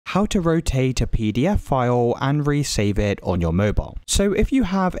how to rotate a PDF file and resave it on your mobile. So if you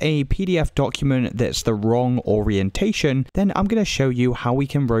have a PDF document that's the wrong orientation, then I'm going to show you how we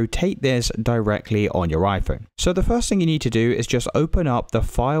can rotate this directly on your iPhone. So the first thing you need to do is just open up the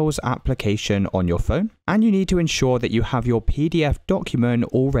Files application on your phone, and you need to ensure that you have your PDF document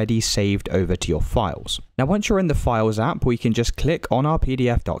already saved over to your files. Now, once you're in the Files app, we can just click on our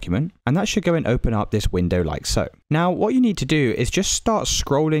PDF document, and that should go and open up this window like so. Now, what you need to do is just start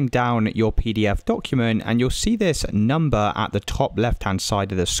scrolling down your PDF document, and you'll see this number at the top left-hand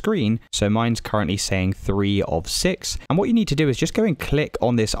side of the screen. So mine's currently saying 3 of 6. And what you need to do is just go and click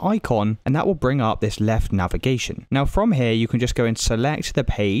on this icon, and that will bring up this left navigation. Now, from here, you can just go and select the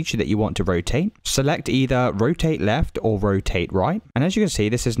page that you want to rotate. Select either rotate left or rotate right. And as you can see,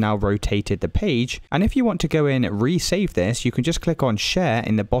 this has now rotated the page. And if you want to go in and resave this, you can just click on share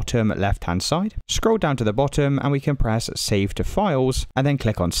in the bottom left-hand side. Scroll down to the bottom and we can press save to files and then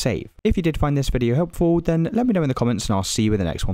click on save. If you did find this video helpful, then let me know in the comments and I'll see you in the next one.